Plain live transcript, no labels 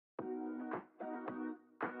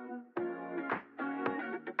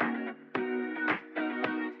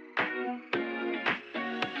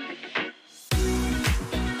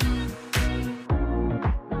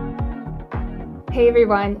Hey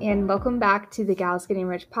everyone, and welcome back to the Gals Getting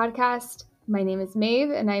Rich podcast. My name is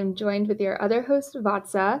Maeve, and I'm joined with your other host,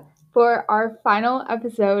 Vatsa, for our final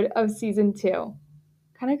episode of season 2.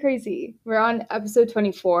 Kind of crazy. We're on episode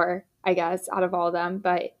 24, I guess, out of all of them,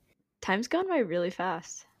 but Time's gone by really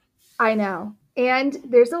fast. I know. And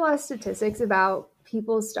there's a lot of statistics about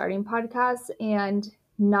people starting podcasts and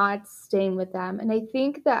not staying with them. And I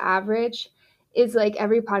think the average is like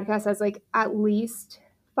every podcast has like at least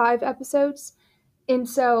 5 episodes. And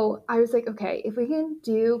so I was like, okay, if we can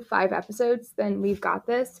do 5 episodes, then we've got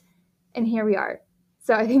this. And here we are.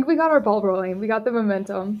 So I think we got our ball rolling. We got the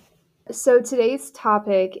momentum. So today's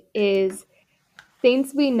topic is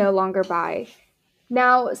things we no longer buy.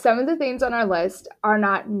 Now, some of the things on our list are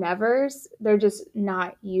not nevers. They're just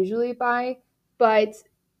not usually buy. But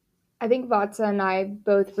I think Vatsa and I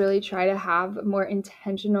both really try to have a more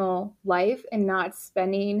intentional life and not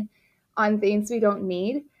spending on things we don't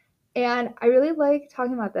need. And I really like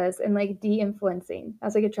talking about this and like de-influencing.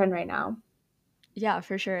 That's like a trend right now. Yeah,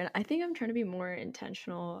 for sure. And I think I'm trying to be more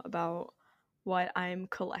intentional about what I'm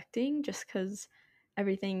collecting just because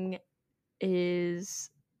everything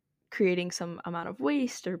is creating some amount of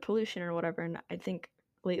waste or pollution or whatever. And I think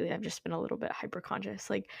lately I've just been a little bit hyper conscious.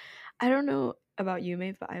 Like, I don't know about you,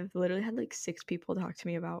 Maeve, but I've literally had like 6 people talk to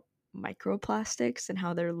me about microplastics and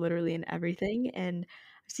how they're literally in everything. And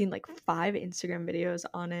I've seen like 5 Instagram videos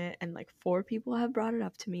on it, and like 4 people have brought it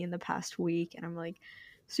up to me in the past week. And I'm like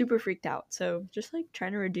super freaked out. So just like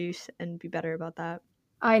trying to reduce and be better about that.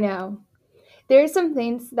 I know. There's some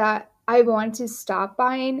things that I want to stop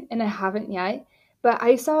buying and I haven't yet. But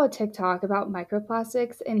I saw a TikTok about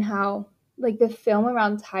microplastics and how like the film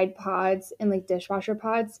around Tide Pods and like dishwasher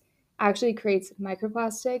pods actually creates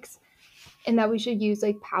microplastics and that we should use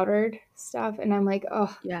like powdered stuff. And I'm like,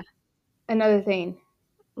 oh, Yeah. another thing.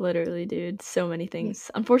 Literally, dude, so many things.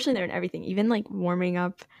 Unfortunately, they're in everything. Even like warming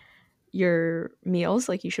up your meals,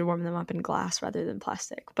 like you should warm them up in glass rather than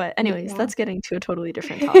plastic. But anyways, Yeah. that's getting to a totally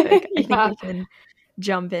different topic. I think Yeah. we can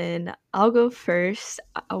jump in. I'll go first.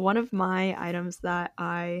 One of my items that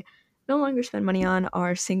I no longer spend money on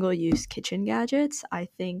are single-use kitchen gadgets. I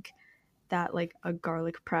think that like a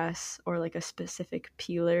garlic press or like a specific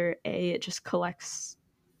peeler, it just collects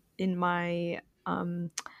in my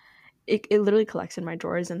it literally collects in my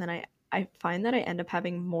drawers, and then I find that I end up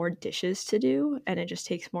having more dishes to do, and it just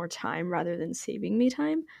takes more time rather than saving me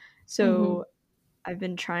time. Hmm. So I've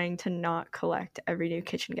been trying to not collect every new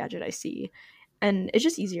kitchen gadget I see, and it's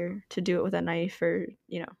just easier to do it with a knife or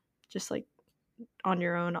just like on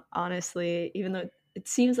your own. Honestly, even though it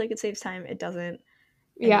seems like it saves time, it doesn't, and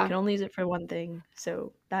you Yeah. can only use it for one thing.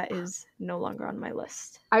 So that is no longer on my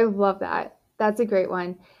list. I love that. That's a great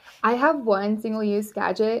one. I have one single use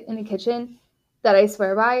gadget in the kitchen that I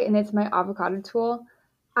swear by, and it's my avocado tool.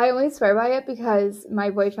 I only swear by it because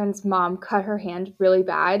my boyfriend's mom cut her hand really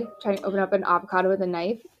bad trying to open up an avocado with a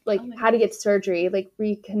knife. Oh Like, my had to god. get surgery, like,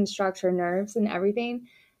 reconstruct her nerves and everything.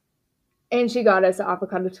 And she got us an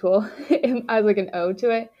avocado tool as like an ode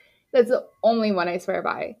to it. That's the only one I swear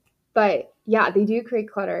by. But yeah, they do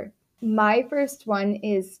create clutter. My first one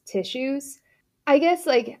is tissues. I guess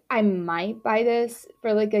like I might buy this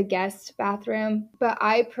for like a guest bathroom, but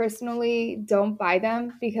I personally don't buy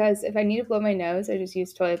them because if I need to blow my nose, I just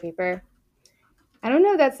use toilet paper. I don't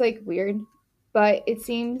know if that's like weird, but it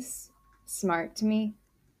seems smart to me.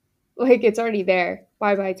 Like it's already there.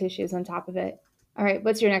 Why buy tissues on top of it? All right,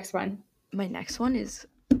 what's your next one? My next one is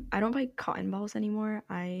I don't buy cotton balls anymore.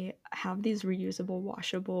 I have these reusable,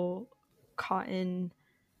 washable cotton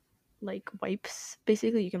like wipes.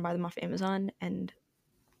 Basically, you can buy them off Amazon, and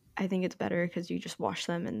I think it's better because you just wash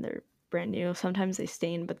them and they're brand new. Sometimes they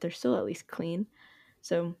stain, but they're still at least clean.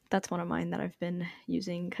 So that's one of mine that I've been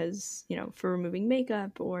using because, for removing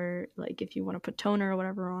makeup or like if you want to put toner or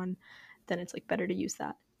whatever on, then it's like better to use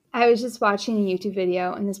that. I was just watching a YouTube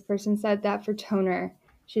video and this person said that for toner,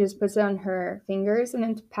 she just puts it on her fingers and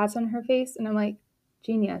then pats on her face. And I'm like,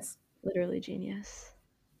 genius. Literally genius.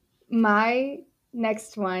 My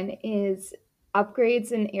next one is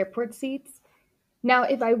upgrades in airport seats. Now,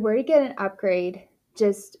 if I were to get an upgrade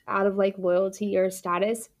just out of like loyalty or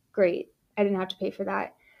status, great. I didn't have to pay for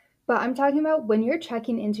that. But I'm talking about when you're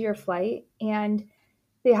checking into your flight and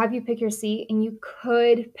they have you pick your seat and you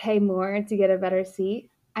could pay more to get a better seat.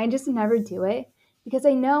 I just never do it because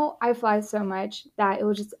I know I fly so much that it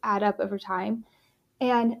will just add up over time.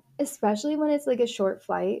 And especially when it's like a short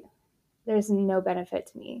flight, there's no benefit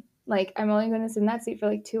to me. Like, I'm only going to sit in that seat for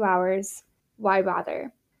like 2 hours. Why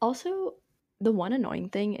bother? Also, the one annoying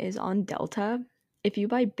thing is on Delta, if you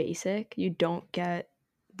buy basic, you don't get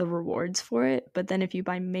the rewards for it. But then if you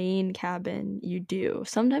buy main cabin, you do.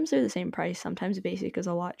 Sometimes they're the same price, sometimes basic is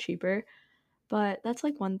a lot cheaper. But that's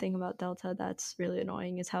like one thing about Delta that's really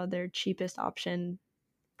annoying is how their cheapest option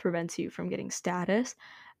prevents you from getting status.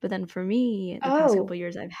 But then for me, the past couple Oh.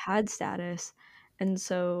 years I've had status, and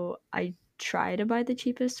so I try to buy the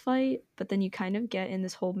cheapest flight, but then you kind of get in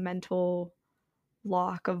this whole mental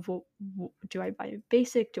lock of do I buy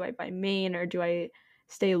basic, do I buy main, or do I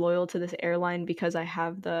stay loyal to this airline because I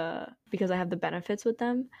have the benefits with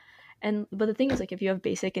them. And but the thing is, like, if you have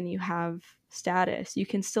basic and you have status, you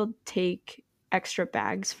can still take extra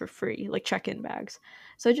bags for free, like check-in bags.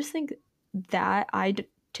 So I just think that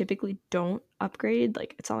typically don't upgrade.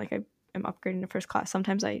 Like, it's not like I am upgrading to first class.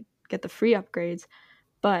 Sometimes I get the free upgrades,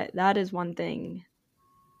 but that is one thing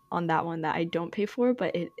on that one that I don't pay for.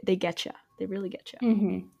 But they get you. They really get you.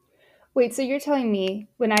 Mm-hmm. Wait, so you're telling me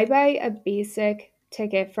when I buy a basic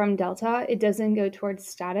ticket from Delta, it doesn't go towards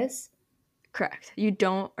status? Correct. You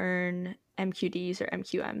don't earn MQDs or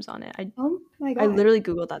MQMs on it. Oh my I God. literally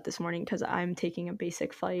googled that this morning because I'm taking a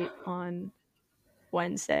basic flight on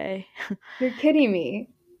Wednesday. You're kidding me.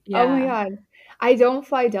 Oh my Yeah. God. I don't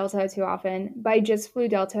fly Delta too often, but I just flew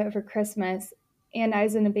Delta for Christmas and I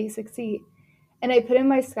was in a basic seat. And I put in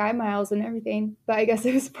my Sky Miles and everything, but I guess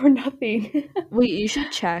it was for nothing. Wait, you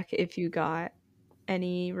should check if you got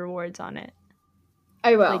any rewards on it.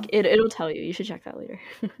 I Like will. it'll tell you. You should check that later.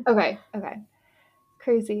 Okay. Okay.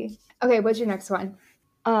 Crazy. Okay. What's your next one?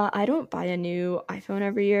 I don't buy a new iPhone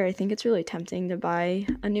every year. I think it's really tempting to buy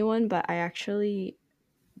a new one, but I actually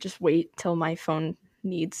just wait till my phone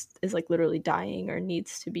needs is like literally dying or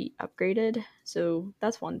needs to be upgraded. So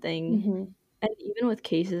that's one thing. Hmm. And even with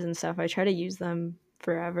cases and stuff, I try to use them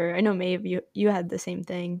forever. I know Maeve, you had the same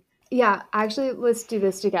thing. Yeah. Actually, let's do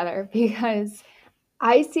this together because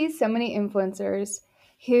I see so many influencers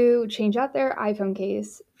who change out their iPhone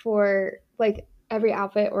case for like every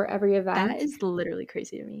outfit or every That event. is literally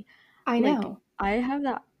crazy to me. I Like know. I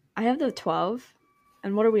have the 12,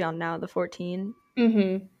 and what are we on now? The 14.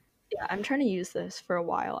 Hmm. Yeah, I'm trying to use this for a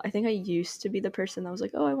while. I think I used to be the person that was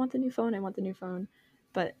like, "Oh, I want the new phone. I want the new phone."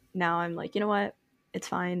 But now I'm like, "You know what? It's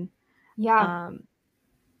fine." Yeah. Um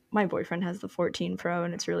my boyfriend has the 14 Pro,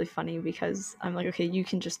 and it's really funny because I'm like, "Okay, you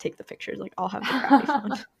can just take the pictures. Like I'll have the crappy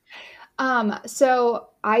phone." So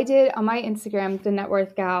I did on my Instagram, the net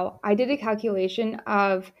worth gal, I did a calculation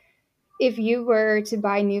of if you were to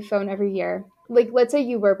buy a new phone every year, like let's say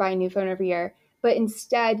you were buying a new phone every year, but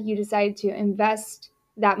instead you decided to invest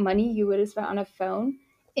that money you would have spent on a phone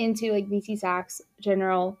into like VC Sachs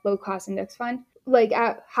General Low Cost Index Fund, like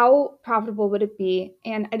how profitable would it be?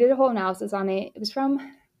 And I did a whole analysis on it. It was from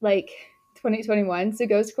like 2021, so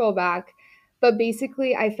go scroll back. But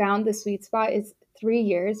basically, I found the sweet spot is 3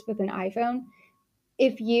 years with an iPhone.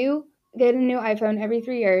 If you get a new iPhone every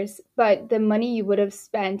 3 years, but the money you would have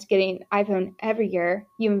spent getting iPhone every year,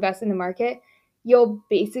 you invest in the market, you'll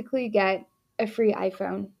basically get a free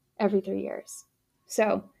iPhone every 3 years.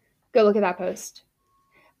 So go look at that post.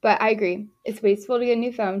 But I agree, it's wasteful to get a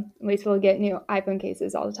new phone, wasteful to get new iPhone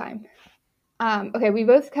cases all the time. Okay, we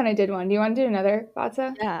both kind of did one. Do you want to do another,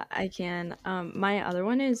 Batsa? Yeah, I can. My other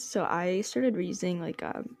one is so I started reusing like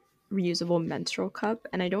a reusable menstrual cup,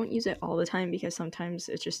 and I don't use it all the time because sometimes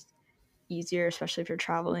it's just easier, especially if you're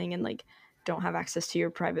traveling and like don't have access to your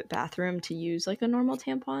private bathroom to use like a normal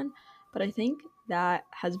tampon. But I think that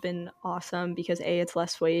has been awesome because A, it's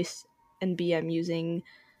less waste, and B, I'm using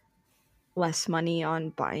less money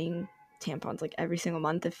on buying tampons like every single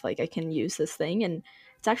month if like I can use this thing, and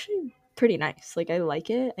it's actually pretty nice. Like I like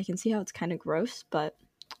it. I can see how it's kind of gross, but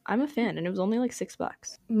I'm a fan, and it was only like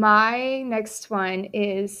 $6. My next one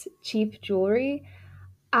is cheap jewelry.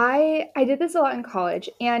 I did this a lot in college,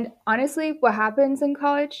 and honestly, what happens in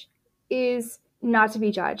college is not to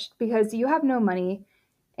be judged because you have no money,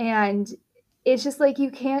 and it's just like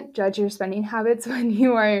you can't judge your spending habits when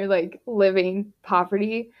you are like living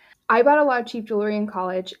poverty. I bought a lot of cheap jewelry in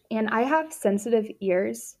college, and I have sensitive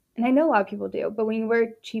ears, and I know a lot of people do, but when you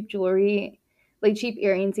wear cheap jewelry, like cheap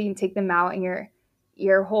earrings, and you take them out, and your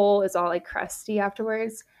ear hole is all like crusty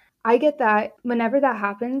afterwards. I get that whenever that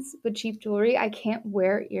happens with cheap jewelry, I can't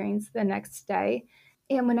wear earrings the next day.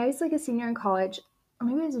 And when I was like a senior in college, or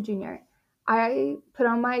maybe I was a junior, I put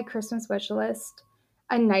on my Christmas wish list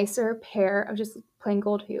a nicer pair of just plain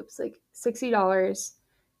gold hoops, like $60,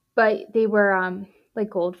 but they were like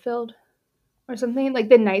gold filled or something, like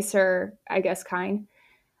the nicer, I guess, kind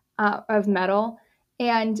of metal.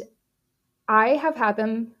 And I have had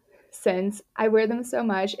them since. I wear them so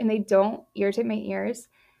much and they don't irritate my ears.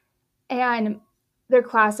 And they're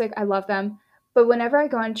classic. I love them. But whenever I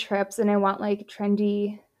go on trips and I want like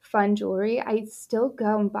trendy fun jewelry, I still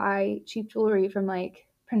go and buy cheap jewelry from like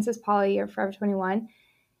Princess Polly or Forever 21.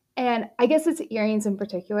 And I guess it's earrings in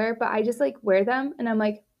particular, but I just like wear them and I'm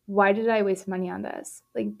like, why did I waste money on this?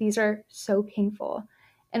 Like these are so painful.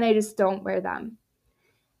 And I just don't wear them.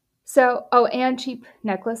 So, oh, and cheap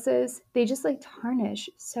necklaces, they just like tarnish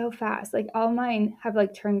so fast. Like all mine have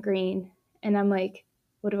like turned green and I'm like,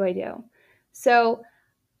 what do I do? So,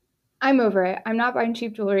 I'm over it. I'm not buying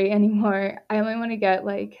cheap jewelry anymore. I only want to get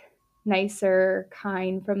like nicer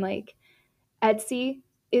kind from like Etsy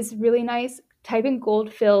is really nice. Type in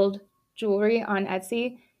gold filled jewelry on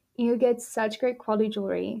Etsy. You get such great quality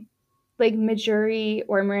jewelry, like Majuri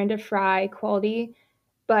or Miranda Fry quality,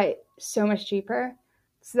 but so much cheaper.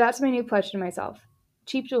 So that's my new pledge to myself.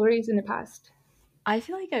 Cheap jewelry is in the past. I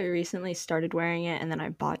feel like I recently started wearing it and then I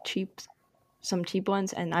bought some cheap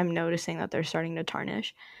ones and I'm noticing that they're starting to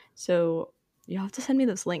tarnish. So you'll have to send me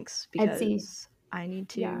those links Etsy, because I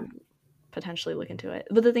need yeah. to potentially look into it.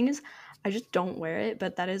 But the thing is, I just don't wear it.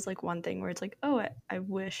 But that is like one thing where it's like, oh, I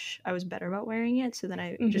wish I was better about wearing it. So then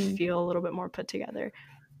I just Hmm. feel a little bit more put together.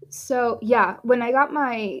 So yeah, when I got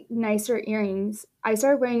my nicer earrings, I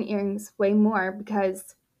started wearing earrings way more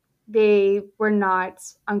because they were not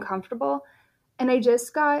uncomfortable. And I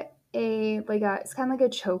just got it's kind of like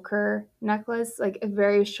a choker necklace, like a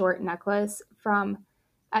very short necklace from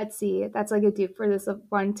Etsy. That's like a dupe for this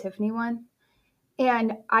one Tiffany one.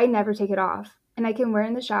 And I never take it off. And I can wear it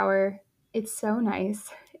in the shower. It's so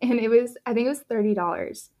nice. And I think it was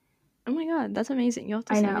 $30. Oh my god, that's amazing! You'll have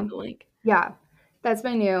to I send me know. the link. Yeah. That's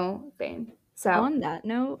my new thing. So, On that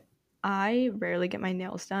note, I rarely get my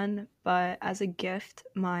nails done, but as a gift,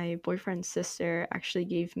 my boyfriend's sister actually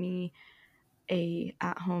gave me a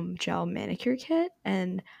at-home gel manicure kit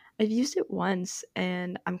and I've used it once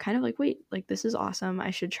and I'm kind of like, wait, like this is awesome.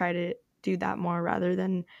 I should try to do that more rather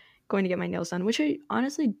than going to get my nails done, which I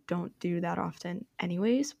honestly don't do that often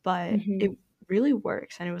anyways, but it mhm. really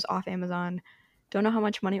works and it was off Amazon. Don't know how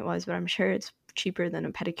much money it was, but I'm sure it's cheaper than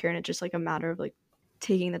a pedicure and it's just like a matter of like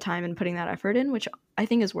taking the time and putting that effort in, which I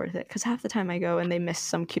think is worth it because half the time I go and they miss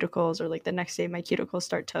some cuticles or like the next day my cuticles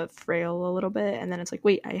start to frail a little bit and then it's like,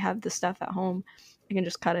 wait, I have this stuff at home. I can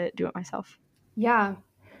just cut it, do it myself. Yeah,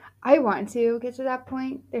 I want to get to that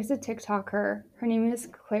point. There's a TikToker. Her name is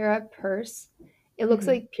Clara Purse. It looks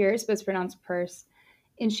Hmm. like Pierce, but it's pronounced Purse.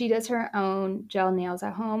 And she does her own gel nails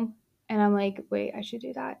at home. And I'm like, wait, I should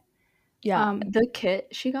do that. Yeah, Um, the kit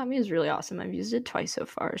she got me is really awesome. I've used it twice so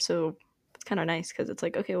far, so it's kind of nice because it's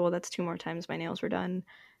like, okay, well, that's two more times my nails were done.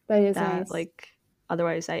 that is That nice. like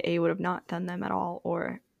otherwise I would have not done them at all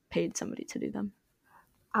or paid somebody to do them.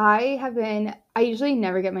 I usually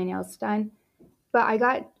never get my nails done, but I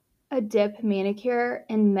got a dip manicure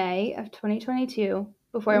in May of 2022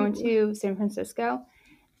 before I went Ooh. to San Francisco.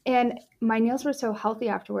 And my nails were so healthy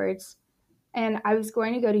afterwards. And I was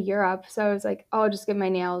going to go to Europe, so I was like, oh, I'll just get my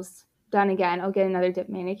nails done again. I'll get another dip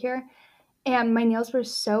manicure. And my nails were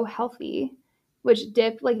so healthy, which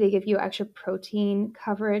dip, like they give you extra protein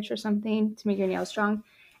coverage or something to make your nails strong.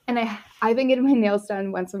 And I've been getting my nails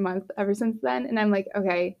done once a month ever since then. And I'm like,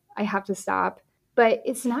 okay, I have to stop. But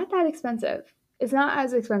it's not that expensive. It's not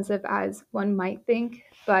as expensive as one might think,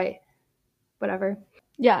 but whatever.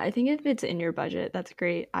 Yeah, I think if it's in your budget, that's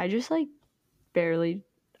great. I just like barely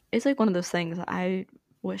it's like one of those things I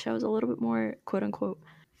wish I was a little bit more quote unquote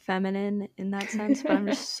feminine in that sense, but I'm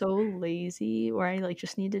just so lazy where I like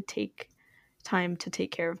just need to take time to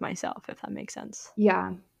take care of myself, if that makes sense.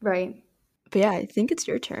 Yeah, right. But yeah, I think it's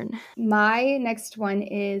your turn. My next one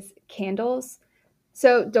is candles.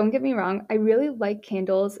 So don't get me wrong, I really like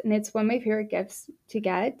candles and it's one of my favorite gifts to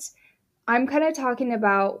get. I'm kind of talking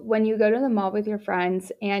about when you go to the mall with your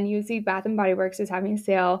friends and you see Bath and Body Works is having a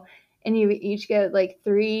sale and you each get like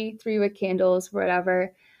three wick candles,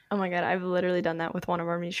 whatever. Oh my god, I've literally done that with one of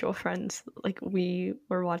our mutual friends. Like we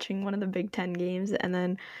were watching one of the Big Ten games and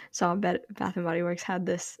then saw Bath and Body Works had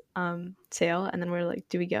this sale and then we are like,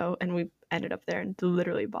 do we go? And we ended up there and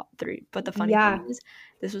literally bought three. But the funny thing Yeah. is,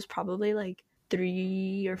 this was probably like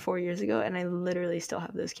 3 or 4 years ago and I literally still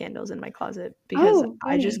have those candles in my closet because Oh,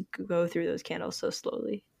 I just funny. go through those candles so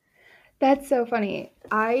slowly. That's so funny.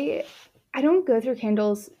 I don't go through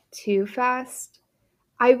candles too fast.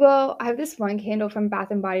 I have this one candle from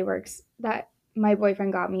Bath and Body Works that my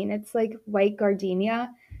boyfriend got me, and it's like white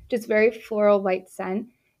gardenia, just very floral white scent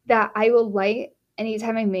that I will light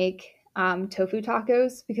anytime I make tofu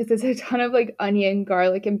tacos because there's a ton of like onion,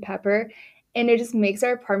 garlic, and pepper, and it just makes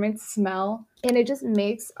our apartment smell. And it just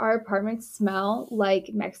makes our apartment smell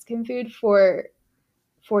like Mexican food for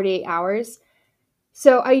 48 hours.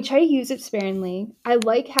 So I try to use it sparingly. I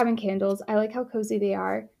like having candles. I like how cozy they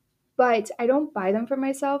are, but I don't buy them for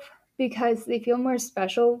myself because they feel more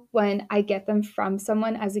special when I get them from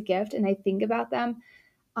someone as a gift and I think about them.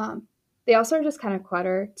 Um, they also are just kind of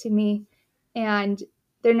clutter to me, and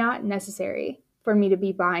they're not necessary for me to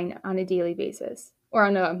be buying on a daily basis or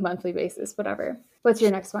on a monthly basis, whatever. What's your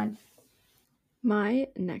next one? My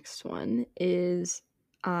next one is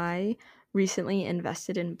I recently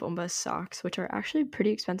invested in Bombas socks, which are actually pretty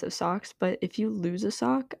expensive socks, but if you lose a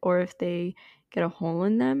sock or if they get a hole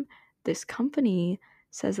in them, this company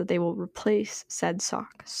says that they will replace said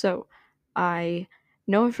sock. So I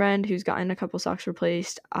know a friend who's gotten a couple socks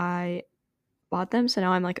replaced. I bought them, so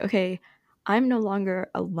now I'm like, okay, I'm no longer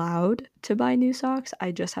allowed to buy new socks.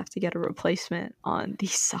 I just have to get a replacement on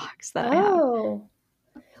these socks that I have. Oh,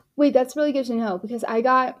 wait, that's really good to know because I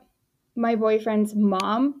got my boyfriend's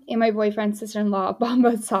mom and my boyfriend's sister in law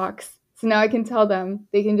Bomba socks. So now I can tell them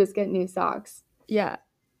they can just get new socks. Yeah,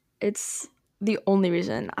 it's the only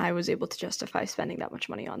reason I was able to justify spending that much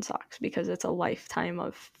money on socks because it's a lifetime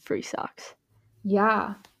of free socks.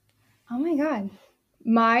 Yeah. Oh my God.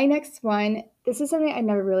 My next one, this is something I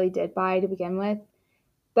never really did buy to begin with,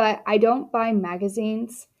 but I don't buy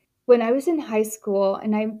magazines. When I was in high school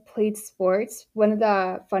and I played sports, one of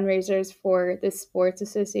the fundraisers for the sports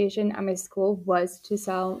association at my school was to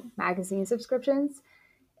sell magazine subscriptions.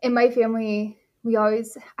 In my family, we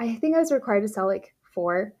always, I think I was required to sell like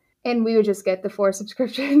four, and we would just get the four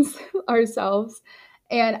subscriptions ourselves.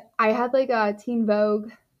 And I had like a Teen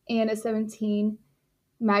Vogue and a 17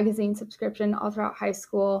 magazine subscription all throughout high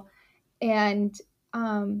school. And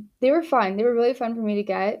they were fun. They were really fun for me to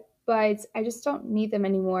get, but I just don't need them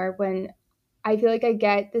anymore when I feel like I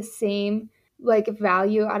get the same like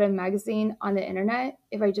value out of a magazine on the internet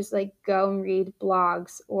if I just like go and read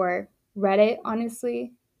blogs or Reddit,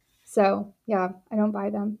 honestly. So yeah, I don't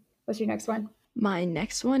buy them. What's your next one? My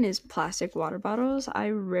next one is plastic water bottles.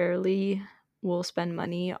 I rarely will spend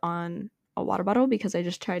money on a water bottle because I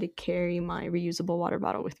just try to carry my reusable water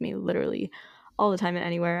bottle with me literally all the time and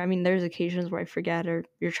anywhere. I mean, there's occasions where I forget or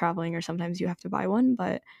you're traveling or sometimes you have to buy one,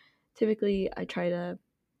 but typically I try to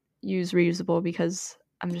use reusable because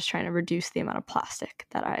I'm just trying to reduce the amount of plastic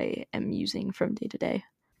that I am using from day to day.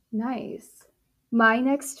 Nice. My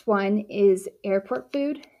next one is airport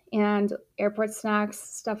food and airport snacks,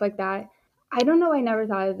 stuff like that. I don't know, I never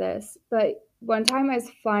thought of this, but one time I was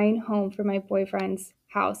flying home from my boyfriend's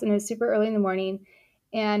house and it was super early in the morning,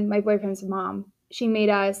 and my boyfriend's mom, she made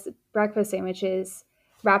us breakfast sandwiches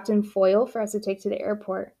wrapped in foil for us to take to the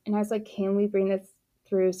airport. And I was like, "Can we bring this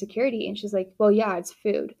through security?" And she's like, "Well, yeah, it's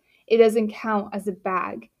food. It doesn't count as a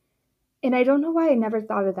bag." And I don't know why I never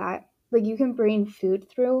thought of that. Like you can bring food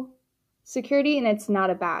through security and it's not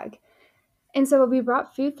a bag. And so we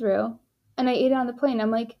brought food through and I ate it on the plane.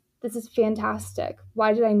 I'm like, this is fantastic.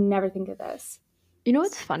 Why did I never think of this? You know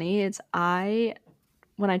what's funny? It's I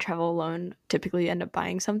when I travel alone, typically end up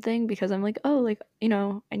buying something because I'm like, oh, like,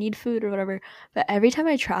 I need food or whatever. But every time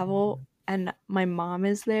I travel and my mom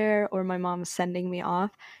is there or my mom's sending me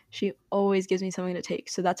off, she always gives me something to take.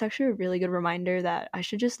 So that's actually a really good reminder that I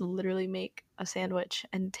should just literally make a sandwich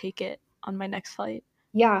and take it on my next flight.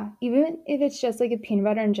 Yeah, even if it's just like a peanut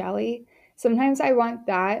butter and jelly, sometimes I want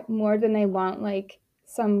that more than I want like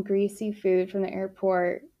some greasy food from the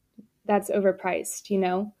airport that's overpriced, you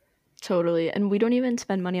know? Totally. And we don't even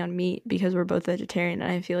spend money on meat because we're both vegetarian.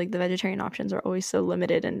 And I feel like the vegetarian options are always so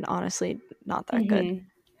limited and honestly not that good. Hmm.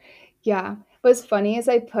 Yeah. What's funny is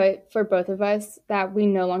I put for both of us that we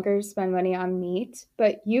no longer spend money on meat,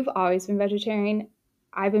 but you've always been vegetarian.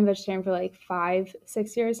 I've been vegetarian for like 5,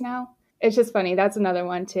 6 years now. It's just funny. That's another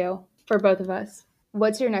one too for both of us.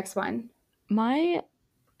 What's your next one? My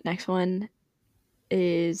next one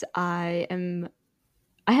is I haven't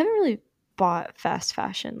really bought fast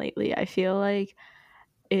fashion lately. I feel like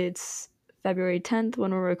it's February 10th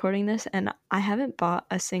when we're recording this, and I haven't bought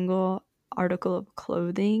a single article of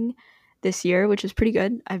clothing this year, which is pretty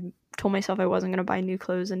good. I've told myself I wasn't going to buy new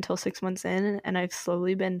clothes until 6 months in, and I've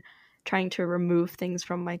slowly been trying to remove things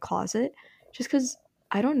from my closet just because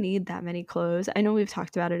I don't need that many clothes. I know we've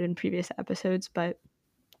talked about it in previous episodes, but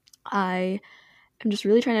I I'm just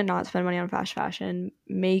really trying to not spend money on fast fashion,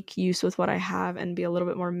 make use with what I have, and be a little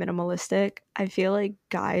bit more minimalistic. I feel like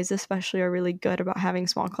guys, especially, are really good about having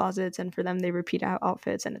small closets, and for them, they repeat out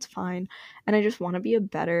outfits and it's fine. And I just want to be a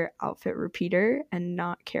better outfit repeater and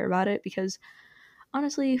not care about it because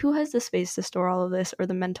honestly, who has the space to store all of this or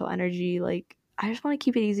the mental energy? Like, I just want to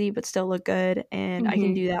keep it easy but still look good, and I can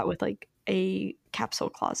Hmm. do that with like a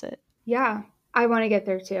capsule closet. Yeah, I want to get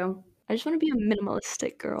there too. I just want to be a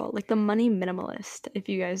minimalistic girl, like the money minimalist. If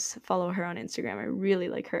you guys follow her on Instagram, I really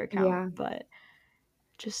like her account, Yeah. but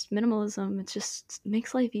just minimalism. It just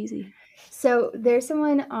makes life easy. So there's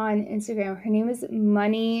someone on Instagram. Her name is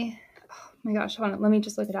Money. Oh my gosh, hold on. Let me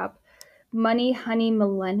just look it up. Money Honey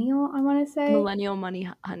Millennial, I want to say. Millennial Money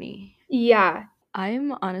Honey. Yeah.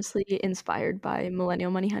 I'm honestly inspired by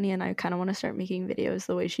Millennial Money Honey, and I kind of want to start making videos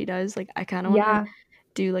the way she does. Like, I kind of want to Yeah.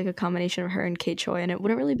 do like a combination of her and Kate Choi, and it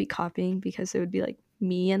wouldn't really be copying because it would be like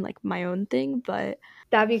me and like my own thing. But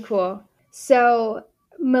That'd be cool. So,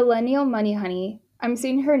 Millennial Money Honey, I'm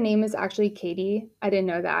seeing her name is actually Katie. I didn't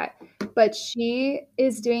know that. But she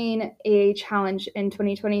is doing a challenge in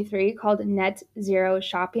 2023 called Net Zero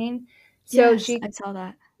Shopping. So yes, she I saw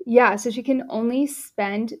that. Yeah, so she can only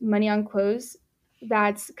spend money on clothes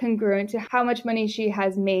that's congruent to how much money she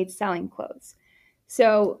has made selling clothes.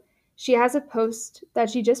 So she has a post that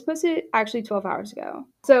she just posted actually 12 hours ago.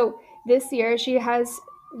 So this year she has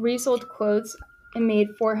resold clothes and made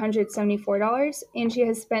 $474, and she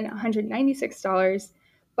has spent $196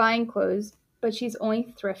 buying clothes, but she's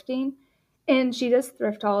only thrifting, and she does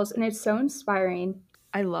thrift hauls, and it's so inspiring.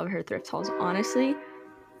 I love her thrift hauls. Honestly,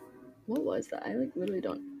 what was that? I like literally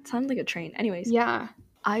don't. It sounded like a train. Anyways, Yeah.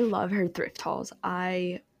 I love her thrift hauls.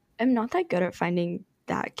 I am not that good at finding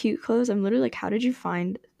that cute clothes. I'm literally like, how did you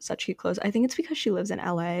find such cute clothes? I think it's because she lives in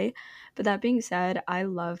LA. But that being said, I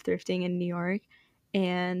love thrifting in New York,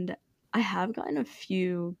 and I have gotten a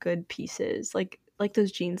few good pieces. Like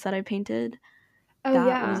those jeans that I painted. Oh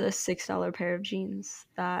That was yeah. a $6 pair of jeans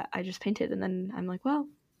that I just painted, and then I'm like, well,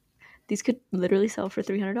 these could literally sell for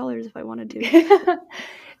 $300 if I wanted to.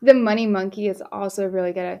 The money monkey is also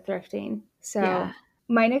really good at thrifting. Yeah. So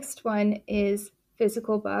my next one is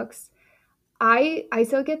physical books. I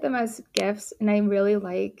still get them as gifts, and I really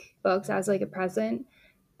like books as like a present.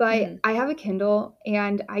 But Mhm. I have a Kindle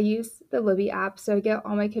and I use the Libby app, so I get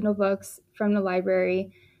all my Kindle books from the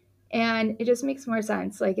library, and it just makes more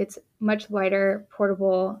sense. Like it's much lighter,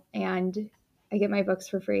 portable, and I get my books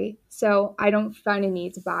for free. So I don't find a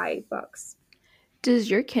need to buy books. Does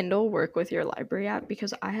your Kindle work with your library app?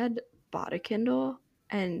 Because I had bought a Kindle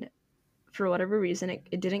and for whatever reason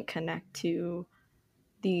it didn't connect to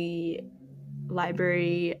the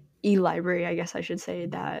library e-library, I guess I should say,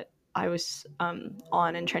 that I was on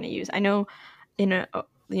and trying to use. I know in a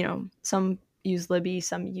some use Libby,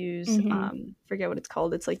 some use Mm-hmm. forget what it's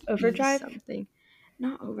called. It's like e Overdrive something.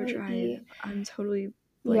 Not or Overdrive. E. I'm totally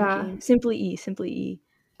Yeah. blanking. Simply E.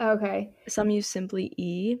 Okay. Some use Simply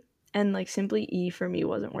E, and like Simply E for me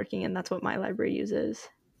wasn't working, and that's what my library uses.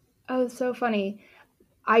 Oh, so funny.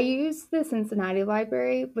 I use the Cincinnati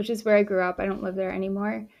Library, which is where I grew up. I don't live there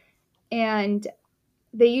anymore. And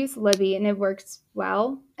they use Libby and it works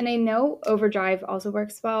well. And I know Overdrive also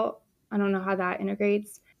works well. I don't know how that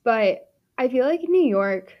integrates, but I feel like New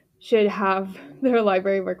York should have their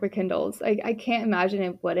library work with Kindles. I can't imagine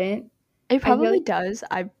it wouldn't. It I feel probably does.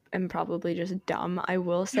 I am probably just dumb. I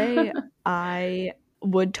will say I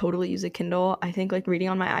would totally use a Kindle. I think like reading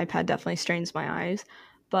on my iPad definitely strains my eyes,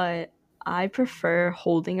 but I prefer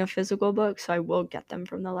holding a physical book, so I will get them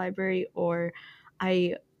from the library. Or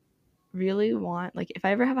I really want, like, if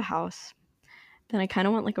I ever have a house, then I kind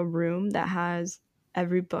of want like a room that has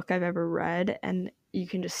every book I've ever read, and you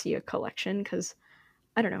can just see a collection because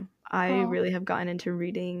I don't know. I oh, really have gotten into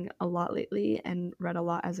reading a lot lately and read a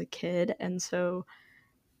lot as a kid, and so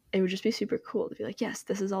it would just be super cool to be like, yes,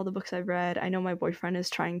 this is all the books I've read. I know my boyfriend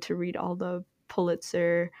is trying to read all the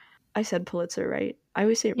Pulitzer. I said Pulitzer, right? I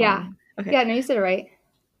always say it yeah. wrong. Okay. Yeah, no, you said it right.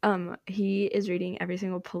 He is reading every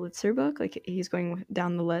single Pulitzer book. Like he's going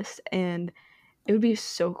down the list, and it would be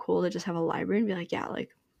so cool to just have a library and be like, yeah, like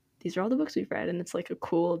these are all the books we've read, and it's like a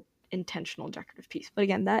cool intentional decorative piece. But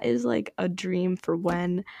again, that is like a dream for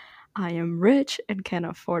when I am rich and can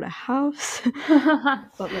afford a house.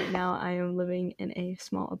 But right now I am living in a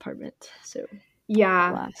small apartment. So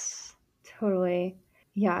Yeah, alas. totally.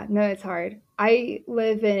 Yeah, no, it's hard. I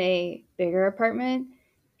live in a bigger apartment,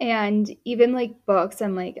 and even like books,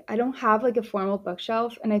 I'm like, I don't have like a formal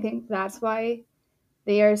bookshelf. And I think that's why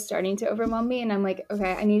they are starting to overwhelm me. And I'm like,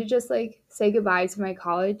 okay, I need to just like say goodbye to my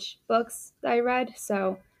college books that I read.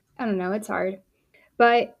 So I don't know, it's hard.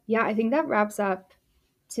 But yeah, I think that wraps up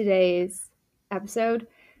today's episode.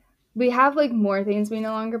 We have like more things we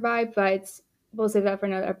no longer buy, but we'll save that for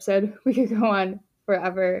another episode. We could go on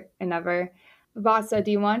forever and ever. Vasa, do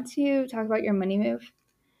you want to talk about your money move?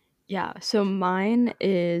 Yeah, so mine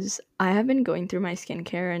is I have been going through my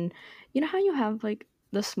skincare, and you know how you have like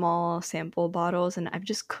the small sample bottles, and I've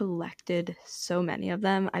just collected so many of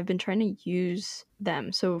them. I've been trying to use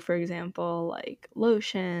them. So for example, like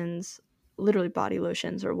lotions, literally body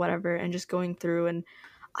lotions or whatever, and just going through, and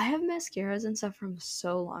I have mascaras and stuff from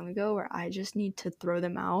so long ago where I just need to throw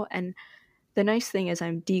them out, and the nice thing is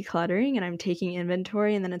I'm decluttering and I'm taking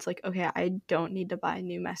inventory, and then it's like, okay, I don't need to buy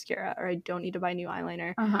new mascara or I don't need to buy new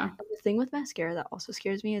eyeliner. Uh-huh. And the thing with mascara that also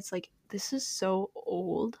scares me, it's like this is so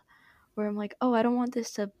old where I'm like, oh, I don't want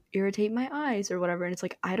this to irritate my eyes or whatever. And it's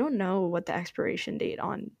like, I don't know what the expiration date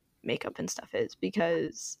on makeup and stuff is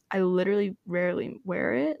because I literally rarely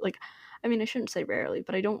wear it. Like, I mean, I shouldn't say rarely,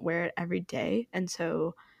 but I don't wear it every day. And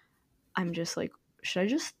so I'm just like, should I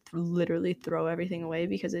just literally throw everything away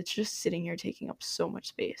because it's just sitting here taking up so much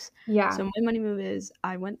space? Yeah. So my money move is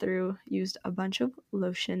I went through, used a bunch of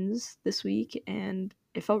lotions this week, and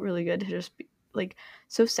it felt really good to just be like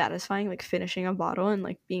so satisfying, like finishing a bottle and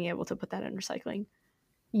like being able to put that in recycling.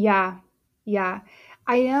 Yeah. Yeah.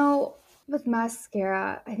 I know with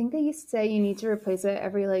mascara, I think they used to say you need to replace it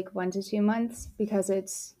every like 1 to 2 months because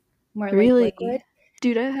it's more like Really? liquid.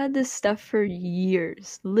 Dude, I've had this stuff for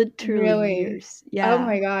years, literally Really? years. Oh Yeah,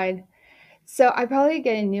 my God. So I probably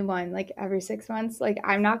get a new one like every 6 months. Like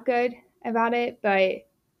I'm not good about it, but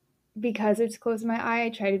because it's close to my eye, I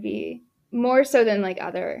try to be more so than like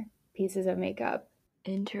other pieces of makeup.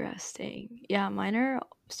 interesting. Yeah, mine are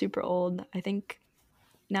super old. I think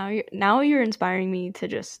now you're inspiring me to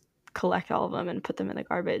just collect all of them and put them in the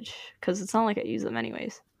garbage because it's not like I use them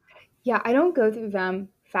anyways. Yeah, I don't go through them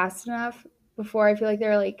fast enough before I feel like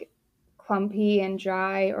they're like clumpy and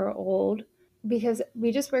dry or old because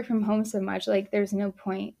we just work from home so much. Like there's no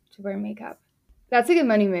point to wear makeup. That's a good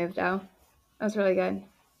money move though. That's really good.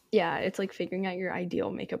 Yeah, it's like figuring out your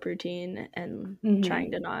ideal makeup routine and trying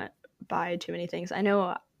Hmm. to not buy too many things. I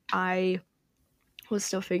know I was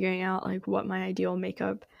still figuring out like what my ideal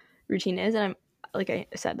makeup routine is, and I'm like I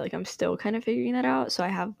said, like I'm still kind of figuring that out. So I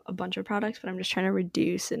have a bunch of products, but I'm just trying to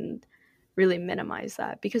reduce and really minimize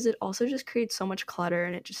that because it also just creates so much clutter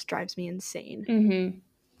and it just drives me insane. Hmm.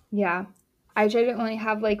 Yeah. I try to only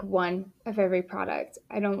have like one of every product.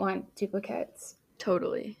 I don't want duplicates.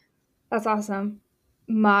 Totally. That's awesome.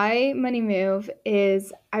 My money move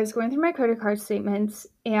is I was going through my credit card statements,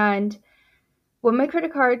 and with my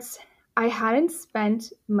credit cards, I hadn't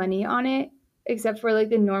spent money on it except for like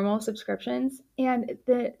the normal subscriptions, and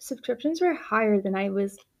the subscriptions were higher than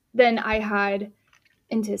I had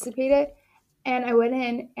anticipated. And I went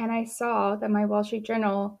in and I saw that my Wall Street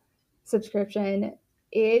Journal subscription,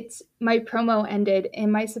 my promo ended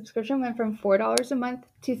and my subscription went from $4 a month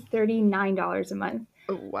to $39 a month,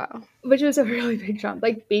 Oh, wow. which was a really big jump,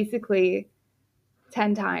 like basically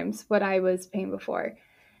 10 times what I was paying before.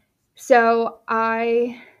 So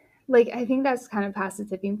I think that's kind of past the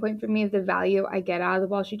tipping point for me of the value I get out of the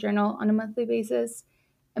Wall Street Journal on a monthly basis.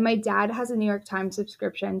 And my dad has a New York Times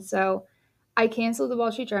subscription, so I canceled the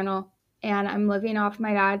Wall Street Journal and I'm living off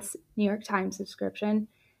my dad's New York Times subscription.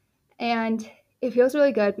 And it feels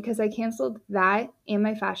really good because I canceled that and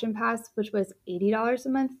my fashion pass, which was $80 a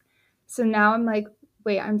month. So now I'm like,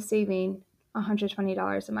 wait, I'm saving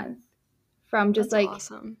 $120 a month from just That's like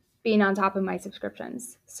awesome. being on top of my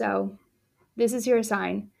subscriptions. So this is your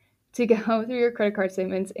sign to go through your credit card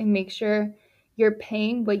statements and make sure you're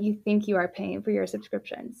paying what you think you are paying for your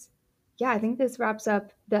subscriptions. Yeah, I think this wraps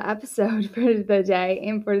up the episode for the day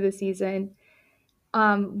and for the season.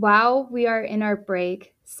 While we are in our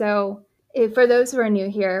break, so for those who are new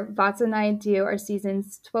here, Vats and I do our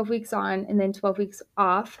seasons 12 weeks on and then 12 weeks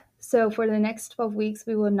off. So for the next 12 weeks,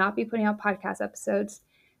 we will not be putting out podcast episodes,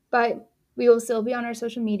 but we will still be on our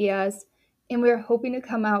social medias. And we're hoping to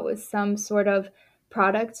come out with some sort of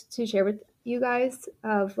product to share with you guys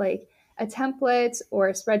of like a template or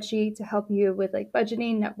a spreadsheet to help you with like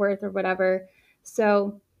budgeting, net worth, or whatever.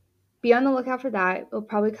 So be on the lookout for that. It'll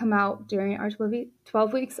probably come out during our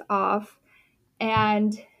 12 weeks off.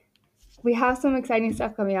 And we have some exciting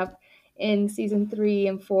stuff coming up in season 3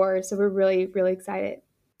 and 4. So we're really, really excited.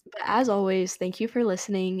 But as always, thank you for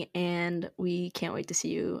listening, and we can't wait to see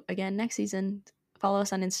you again next season. Follow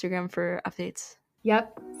us on Instagram for updates.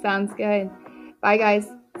 Yep, sounds good. Bye, guys.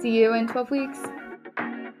 See you in 12 weeks.